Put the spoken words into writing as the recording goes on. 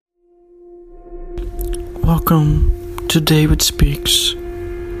Welcome to David Speaks,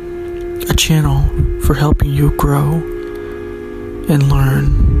 a channel for helping you grow and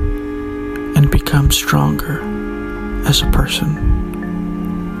learn and become stronger as a person.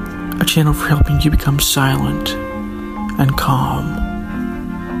 A channel for helping you become silent and calm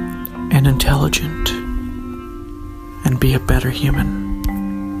and intelligent and be a better human.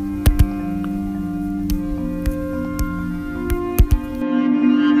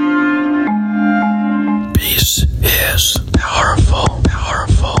 Peace is powerful.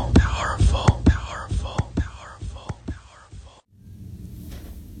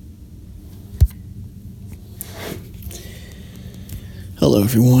 Hello,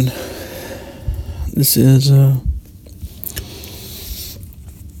 everyone. This is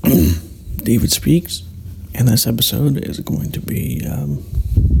David Speaks, and this episode is going to be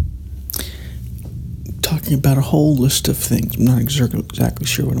talking about a whole list of things. I'm not exactly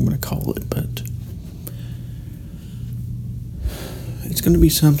sure what I'm going to call it, but it's going to be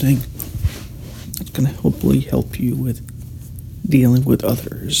something that's going to hopefully help you with dealing with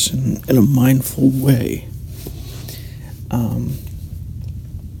others in a mindful way.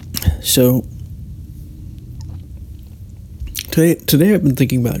 So today I've been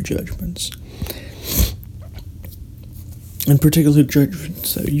thinking about judgments, in particular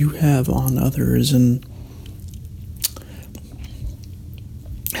judgments that you have on others and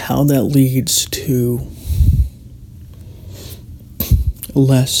how that leads to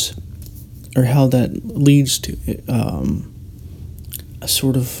a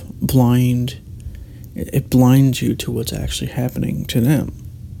sort of it blinds you to what's actually happening to them.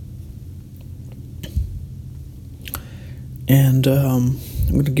 And I'm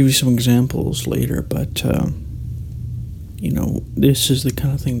going to give you some examples later, but, this is the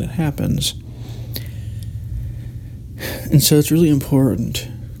kind of thing that happens. And so it's really important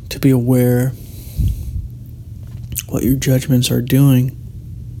to be aware what your judgments are doing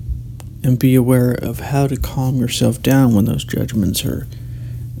and be aware of how to calm yourself down when those judgments are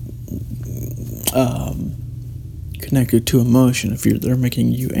connected to emotion, if they're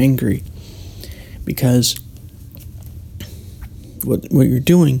making you angry. Because what you're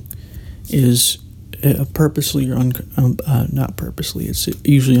doing is purposely or not purposely, it's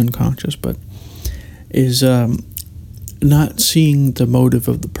usually unconscious, but is not seeing the motive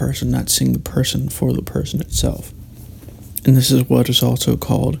of the person, not seeing the person for the person itself. And this is what is also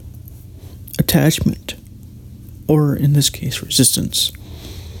called attachment, or in this case resistance,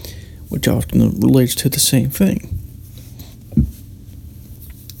 which often relates to the same thing.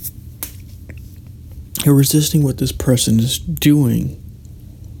 You're resisting what this person is doing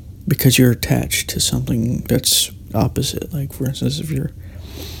because you're attached to something that's opposite. Like, for instance, if you're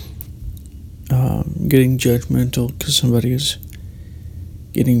getting judgmental because somebody is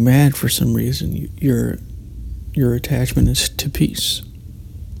getting mad for some reason, your attachment is to peace.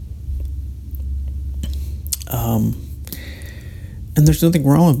 And there's nothing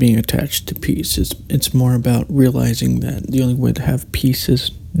wrong with being attached to peace. It's more about realizing that the only way to have peace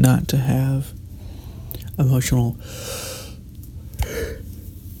is not to have emotional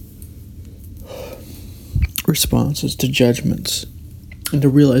responses to judgments, and to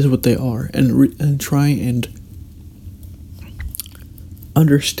realize what they are, and try and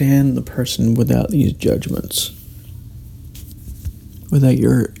understand the person without these judgments, without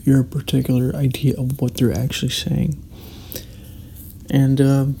your particular idea of what they're actually saying. And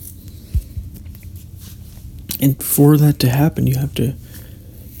for that to happen, you have to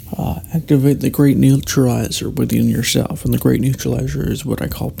activate the great neutralizer within yourself, and the great neutralizer is what I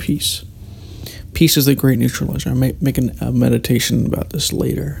call peace. Peace is the great neutralizer. I may make a meditation about this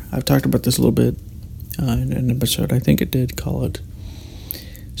later. I've talked about this a little bit in an episode. I think it did call it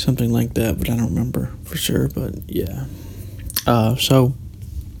something like that, but I don't remember for sure. But yeah. So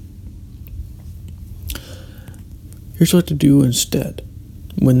here's what to do instead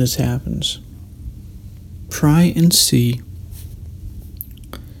when this happens. Try and see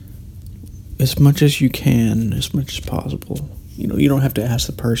as much as you can, as much as possible. You don't have to ask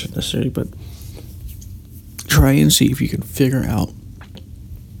the person necessarily, but try and see if you can figure out,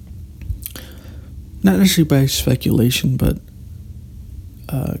 not necessarily by speculation, but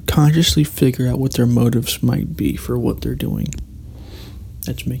consciously figure out what their motives might be for what they're doing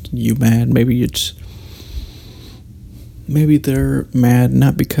that's making you mad. Maybe they're mad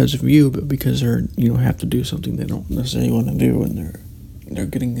not because of you, but because they're have to do something they don't necessarily want to do, and they're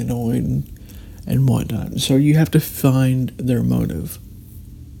getting annoyed and whatnot. So you have to find their motive.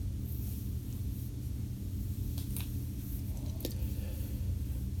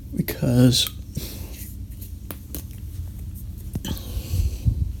 Because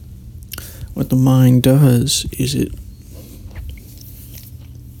what the mind does is it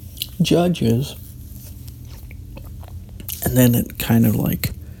judges, and then it kind of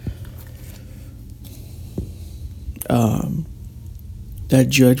like that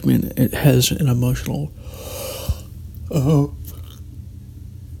judgment, it has an emotional what's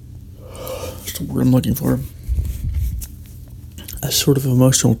the word I'm looking for, a sort of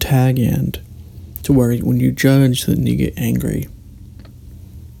emotional tag end, to where when you judge, then you get angry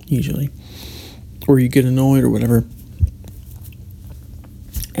usually, or you get annoyed or whatever,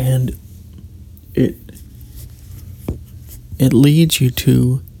 and it leads you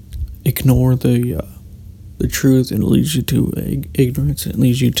to ignore the truth, and it leads you to ignorance, and it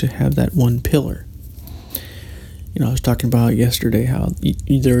leads you to have that one pillar. I was talking about yesterday how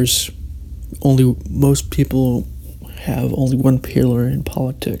most people have only one pillar in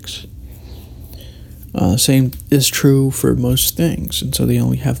politics. Same is true for most things, and so they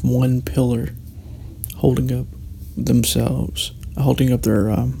only have one pillar holding up themselves, holding up their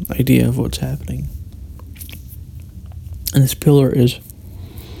idea of what's happening. And this pillar is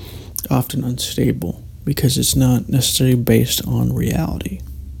often unstable because it's not necessarily based on reality.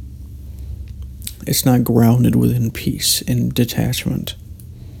 It's not grounded within peace and detachment.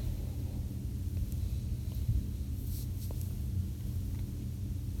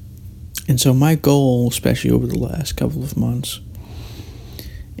 And so my goal, especially over the last couple of months,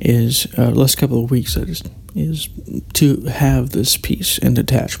 last couple of weeks, is to have this peace and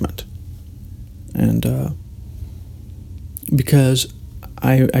detachment. And because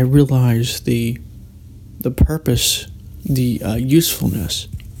I realize the purpose, the usefulness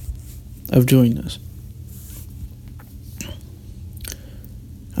of doing this.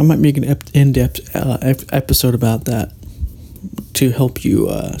 I might make an in-depth episode about that to help you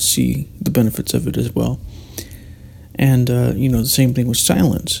see the benefits of it as well. And the same thing with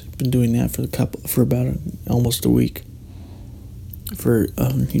silence. I've been doing that for about almost a week.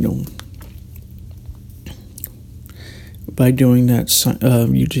 By doing that,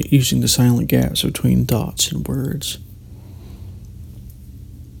 using the silent gaps between thoughts and words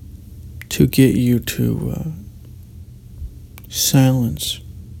to get you to silence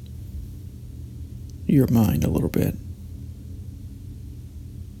your mind a little bit.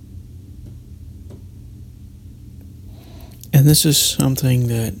 And this is something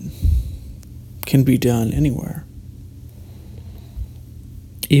that can be done anywhere.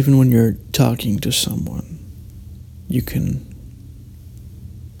 Even when you're talking to someone, you can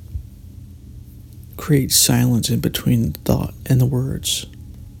create silence in between the thought and the words.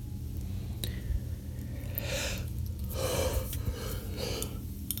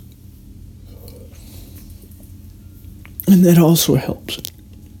 And that also helps.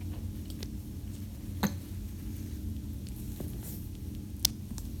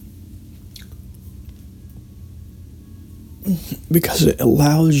 Because it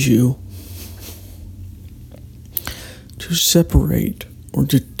allows you to separate or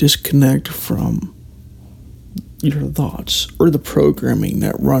to disconnect from your thoughts or the programming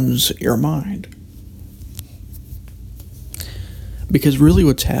that runs your mind. Because really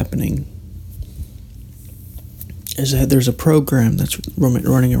what's happening is that there's a program that's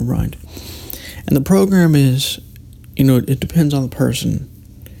running your mind. And the program is, it depends on the person.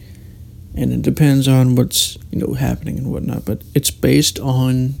 And it depends on what's, happening and whatnot. But it's based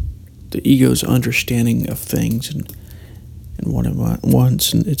on the ego's understanding of things and what it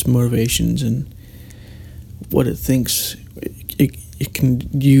wants and its motivations and what it thinks it can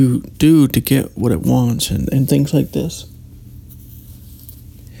do to get what it wants and things like this.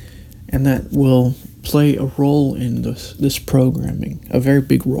 And that will play a role in this programming, a very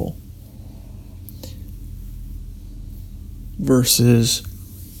big role. Versus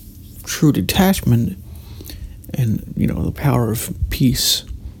true detachment and, the power of peace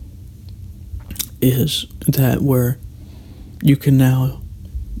is that where you can now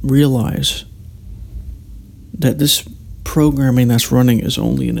realize that this programming that's running is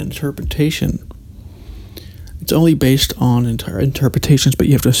only an interpretation. It's only based on interpretations, but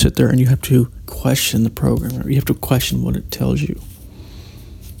you have to sit there and you have to question the program. You have to question what it tells you.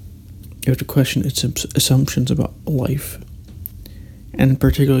 You have to question its assumptions about life. And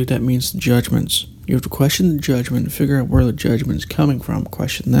particularly that means judgments. You have to question the judgment and figure out where the judgment is coming from.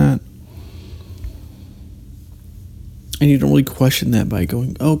 Question that. And you don't really question that by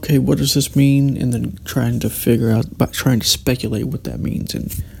going, okay, what does this mean? And then trying to speculate what that means.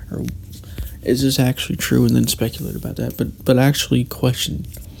 Or is this actually true? And then speculate about that. But actually question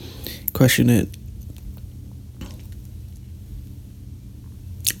it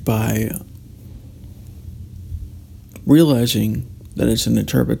by realizing that it's an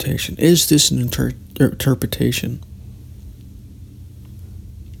interpretation. Is this an interpretation?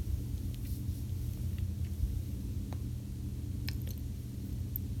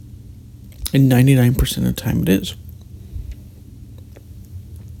 And 99% of the time it is.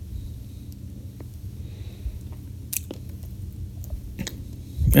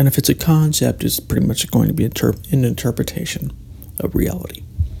 And if it's a concept, it's pretty much going to be an interpretation of reality,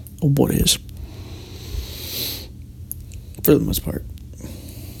 of what is, for the most part.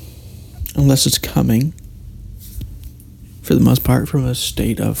 Unless it's coming, for the most part, from a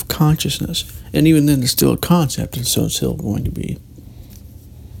state of consciousness. And even then, it's still a concept, and so it's still going to be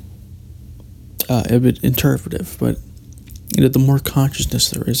a bit interpretive. But the more consciousness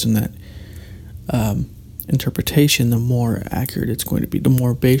there is in that interpretation, the more accurate it's going to be, the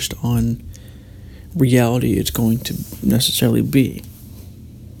more based on reality it's going to necessarily be.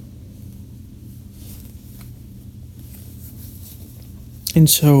 And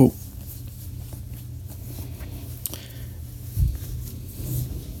so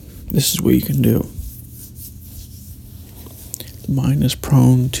this is what you can do. The mind is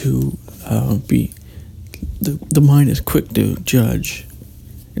prone to the mind is quick to judge.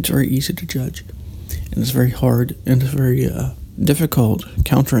 It's very easy to judge. And it's very hard and it's very difficult,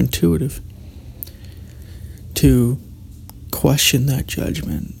 counterintuitive to question that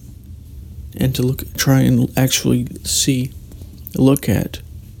judgment and to try and actually look at,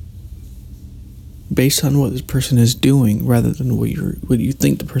 based on what this person is doing rather than what you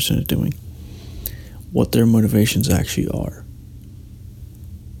think the person is doing, what their motivations actually are.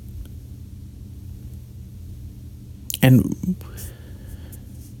 And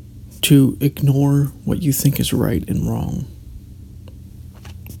to ignore what you think is right and wrong.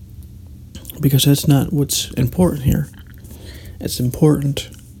 Because that's not what's important here. It's important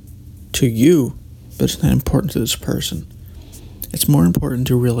to you, but it's not important to this person. It's more important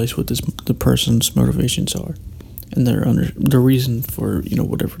to realize what the person's motivations are and their reason for,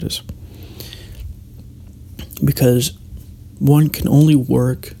 whatever it is. Because one can only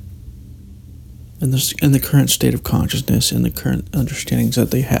work in the current state of consciousness and the current understandings that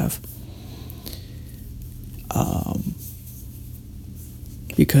they have.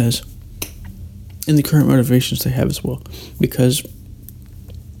 Because in the current motivations they have as well. Because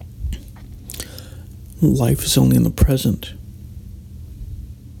life is only in the present.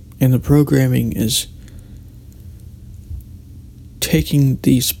 And the programming is taking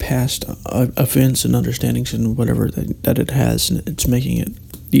these past events and understandings and whatever that it has, and it's making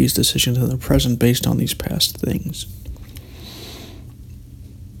these decisions in the present based on these past things.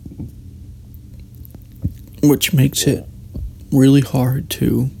 Which makes it really hard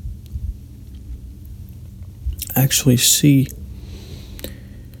to actually see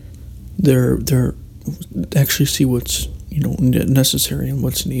see what's necessary and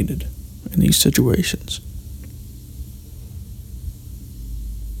what's needed in these situations.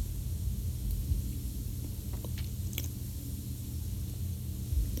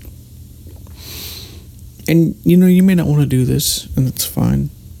 And you may not want to do this, and that's fine.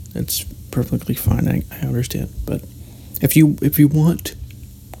 It's perfectly fine. I understand. But if you want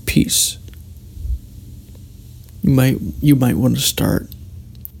peace, you might want to start.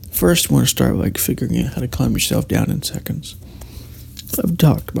 First, you want to start by figuring out how to calm yourself down in seconds. I've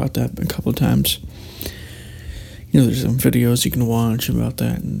talked about that a couple of times. There's some videos you can watch about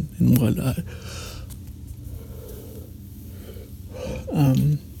that and whatnot.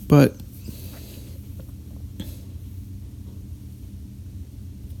 But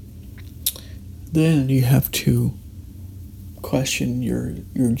then you have to question your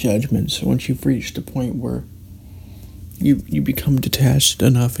judgments once you've reached a point where you become detached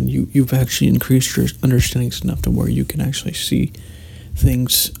enough and you've actually increased your understandings enough to where you can actually see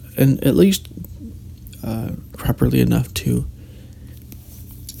things and at least properly enough to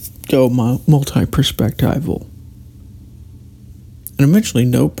go multi-perspectival and eventually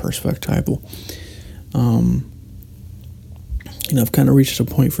no perspectival. I've kind of reached a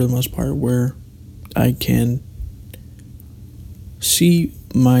point for the most part where I can see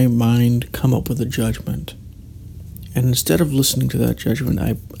my mind come up with a judgment. And instead of listening to that judgment,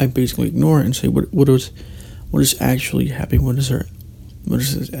 I basically ignore it and say, what is actually happening? What is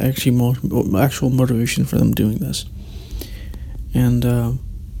actual motivation for them doing this? And the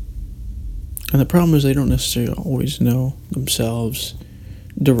problem is they don't necessarily always know themselves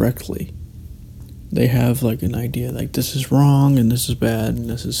directly. They have an idea this is wrong and this is bad and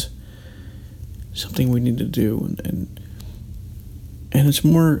this is something we need to do, and it's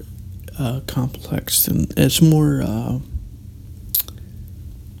more complex, and it's a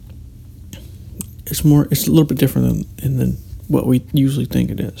little bit different than what we usually think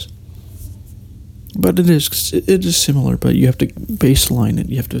it is. But it is similar, but you have to baseline it.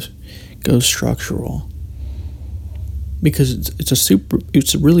 You have to go structural. Because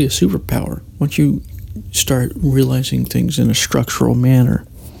it's really a superpower. Once you start realizing things in a structural manner,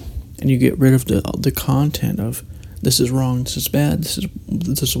 and you get rid of the content of this is wrong, this is bad, this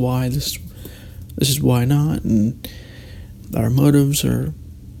is why, this is why not, and our motives are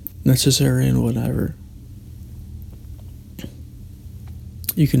necessary and whatever.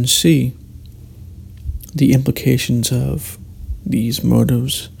 You can see the implications of these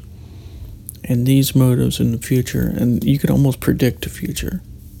motives and these motives in the future, and you could almost predict the future.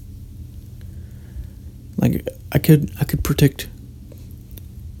 Like I could predict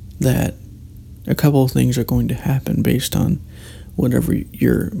that a couple of things are going to happen based on whatever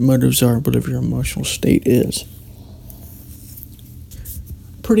your motives are, whatever your emotional state is.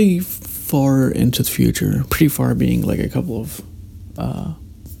 Pretty far into the future, pretty far being like a couple of,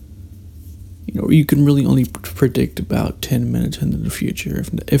 you can really only predict about 10 minutes into the future,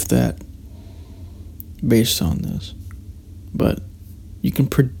 if that, based on this. But you can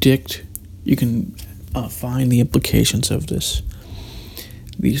predict, you can find the implications of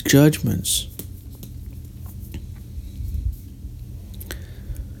these judgments.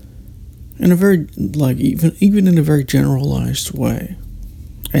 In a very, even in a very generalized way,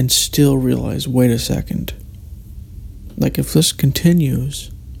 and still realize, wait a second, like if this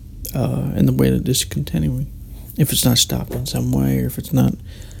continues, in the way that this is continuing, if it's not stopped in some way, or if it's not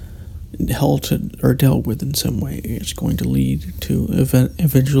halted or dealt with in some way, it's going to lead to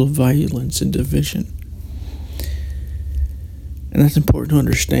eventual violence and division. And that's important to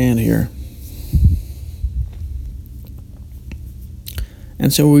understand here.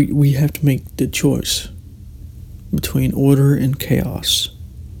 And so we have to make the choice between order and chaos.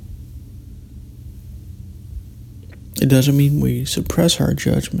 It doesn't mean we suppress our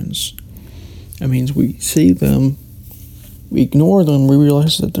judgments. It means we see them, we ignore them, we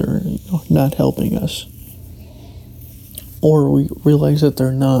realize that they're not helping us. Or we realize that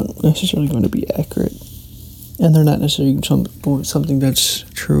they're not necessarily going to be accurate. And they're not necessarily something that's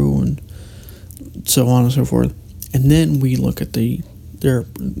true, and so on and so forth. And then we look at their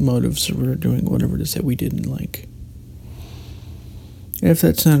motives for doing whatever it is that we didn't like. And if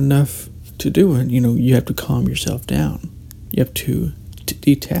that's not enough to do it, you have to calm yourself down. You have to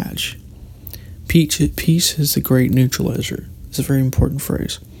detach. Peace is the great neutralizer. It's a very important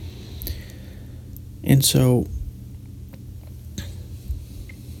phrase. And so,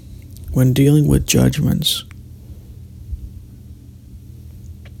 when dealing with judgments,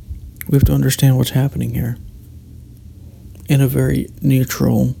 we have to understand what's happening here in a very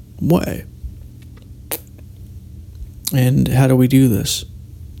neutral way. And how do we do this?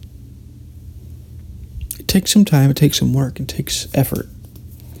 It takes some time, it takes some work, it takes effort.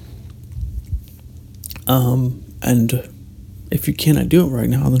 And if you cannot do it right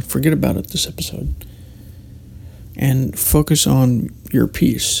now, then forget about it this episode. And focus on your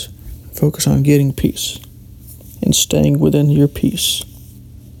peace. Focus on getting peace. And staying within your peace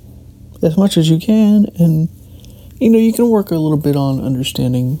as much as you can. And, you can work a little bit on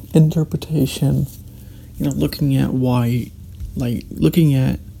understanding interpretation. Looking at why, looking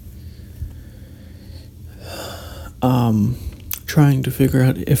at trying to figure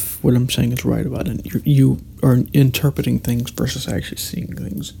out if what I'm saying is right about it. You are interpreting things versus actually seeing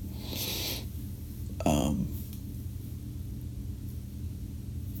things.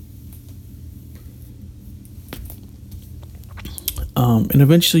 And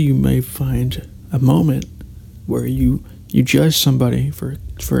eventually you may find a moment where you judge somebody for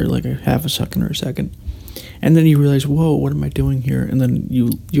like a half a second or a second. And then you realize, whoa, what am I doing here? And then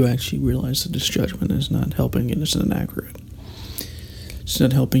you actually realize that this judgment is not helping and it's not accurate. It's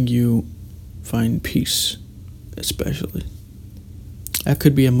not helping you find peace, especially. That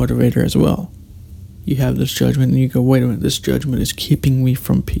could be a motivator as well. You have this judgment and you go, wait a minute, this judgment is keeping me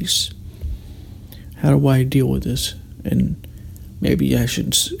from peace. How do I deal with this? And maybe I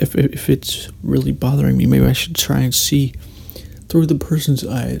should, if it's really bothering me, maybe I should try and see through the person's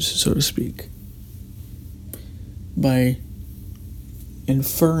eyes, so to speak. By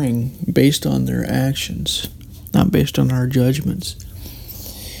inferring based on their actions, not based on our judgments,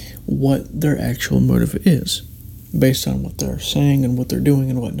 what their actual motive is, based on what they're saying and what they're doing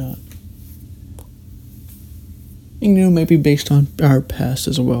and whatnot. And, maybe based on our past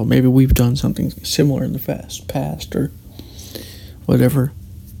as well. Maybe we've done something similar in the past or whatever.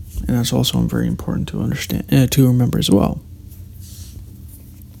 And that's also very important to understand, to remember as well.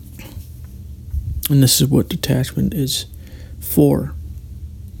 And this is what detachment is for.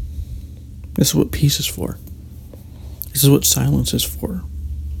 This is what peace is for. This is what silence is for.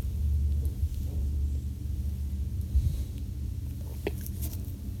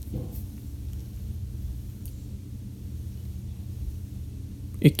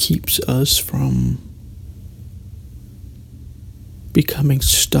 It keeps us from becoming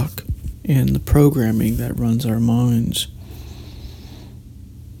stuck in the programming that runs our minds.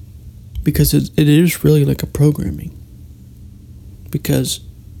 Because it is really like a programming. Because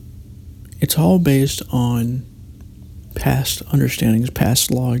it's all based on past understandings,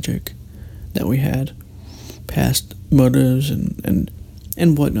 past logic that we had, past motives and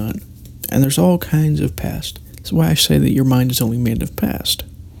whatnot. And there's all kinds of past. That's why I say that your mind is only made of past.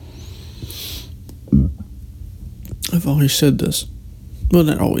 I've always said this. Well,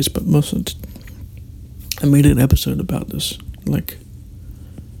 not always, but most of the time. I made an episode about this, like,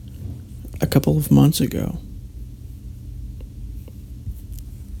 a couple of months ago.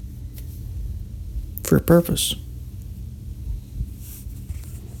 For a purpose.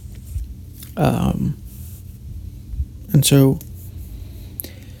 And so,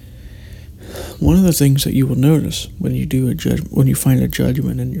 one of the things that you will notice when you do when you find a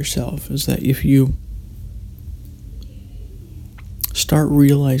judgment in yourself, is that if you start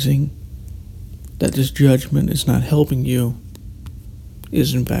realizing that this judgment is not helping you,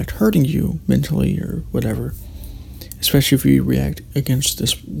 is in fact hurting you mentally or whatever, especially if you react against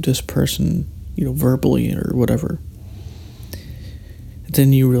this person, verbally or whatever,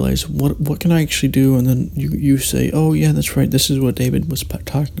 then you realize, what can I actually do? And then you say, oh yeah, that's right, this is what David was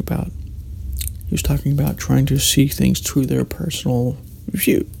talking about. He was talking about trying to see things through their personal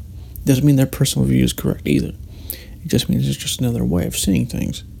view. Doesn't mean their personal view is correct either. It just means it's just another way of seeing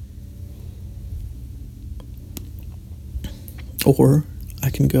things. Or I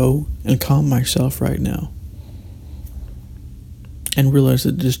can go and calm myself right now and realize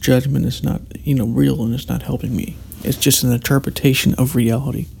that this judgment is not, real, and it's not helping me. It's just an interpretation of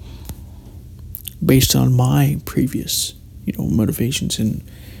reality based on my previous, motivations and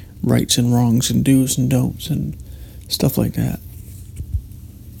rights and wrongs and do's and don'ts and stuff like that.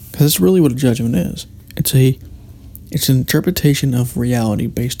 Because that's really what a judgment is. It's an interpretation of reality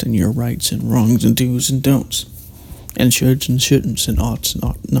based on your rights and wrongs and do's and don'ts, and shoulds and shouldn'ts and oughts and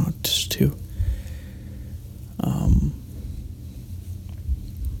nots too.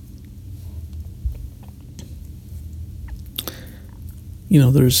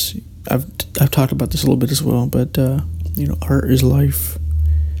 I've talked about this a little bit as well, but art is life.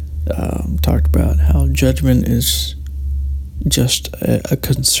 Talked about how judgment is just a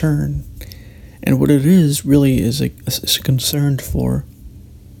concern, and what it is really is a concern for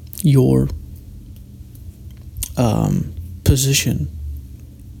your position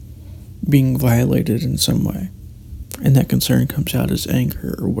being violated in some way, and that concern comes out as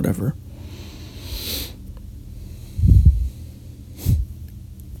anger or whatever.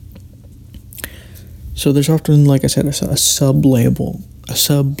 So there's often, like I said, a sub-level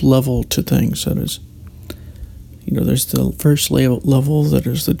to things. That is, there's the first level that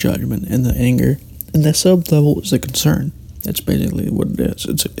is the judgment and the anger, and the sub-level is the concern. That's basically what it is.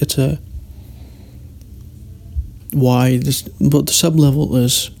 It's a why this. But the sub-level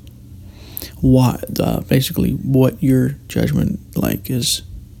is why basically what your judgment is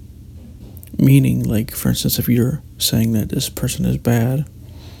meaning. Like, for instance, if you're saying that this person is bad,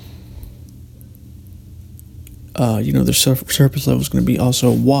 the surface level is going to be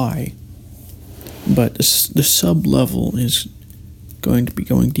also why, but the sub level is going to be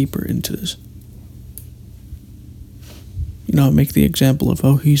going deeper into this. I make the example of,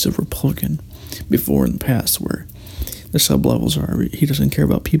 he's a Republican, before in the past, where the sub levels are he doesn't care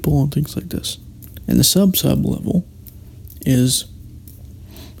about people and things like this, and the sub level is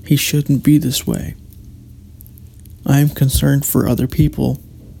he shouldn't be this way. I am concerned for other people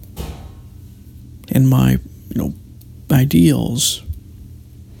and my ideals,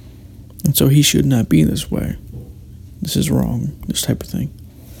 and so he should not be this way. This is wrong, this type of thing.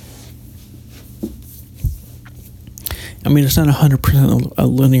 I mean, it's not 100% a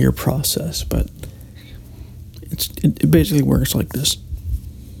linear process, but it basically works like this.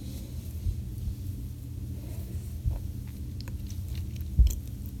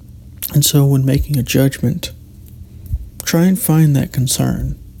 And so when making a judgment, try and find that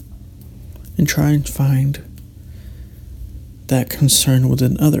concern, and try and find that concern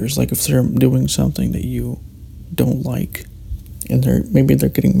within others. Like if they're doing something that you don't like, and maybe they're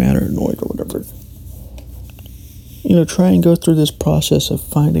getting mad or annoyed or whatever, try and go through this process of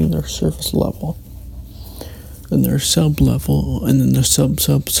finding their surface level, and their sub level, and then the sub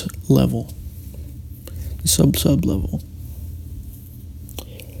level, the sub level.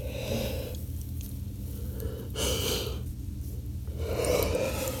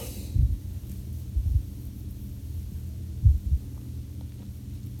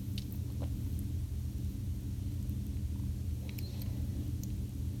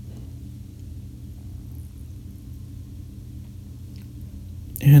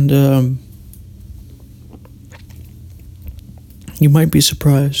 And you might be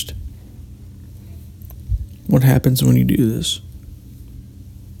surprised what happens when you do this.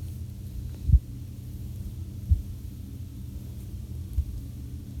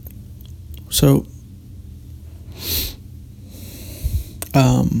 So,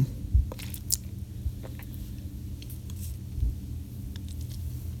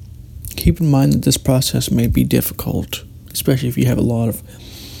 keep in mind that this process may be difficult, especially if you have a lot of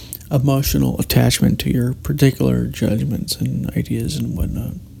emotional attachment to your particular judgments and ideas and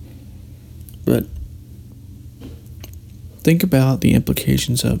whatnot. But think about the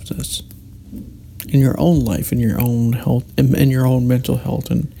implications of this in your own life, in your own health, in your own mental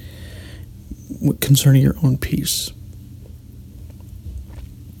health, and concerning your own peace.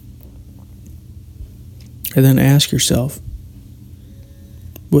 And then ask yourself,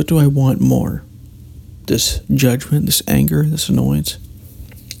 what do I want more? This judgment, this anger, this annoyance?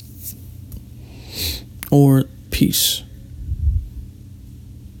 Or peace?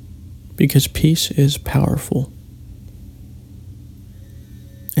 Because peace is powerful.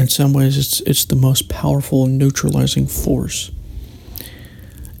 In some ways, it's the most powerful neutralizing force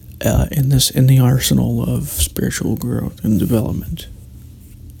in the arsenal of spiritual growth and development.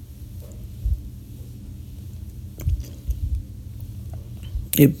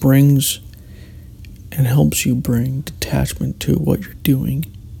 It brings and helps you bring detachment to what you're doing.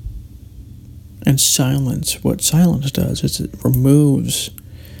 And silence, what silence does is it removes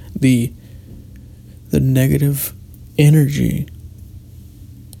the negative energy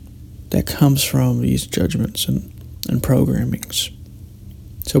that comes from these judgments and programmings.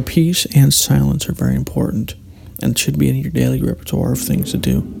 So peace and silence are very important and should be in your daily repertoire of things to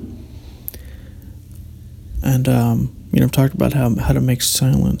do. And I've talked about how to make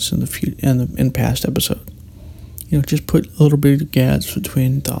silence in past episodes. Just put a little bit of gaps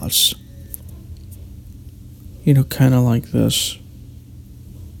between thoughts. Kind of like this.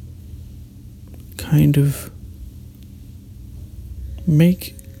 Kind of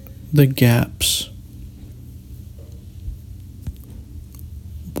make the gaps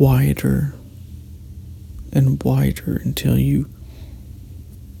wider and wider until you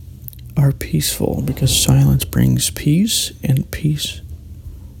are peaceful, because silence brings peace, and peace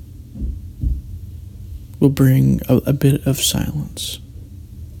will bring a bit of silence.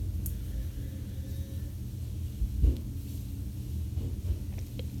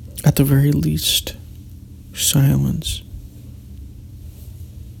 At the very least, silence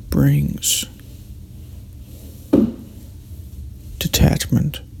brings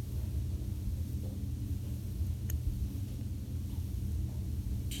detachment.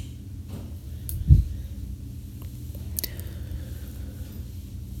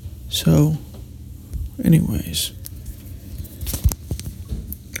 So, anyways,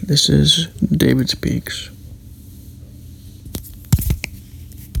 this is David Speaks.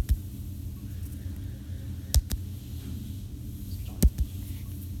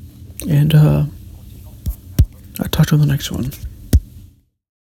 And I'll talk to you on the next one.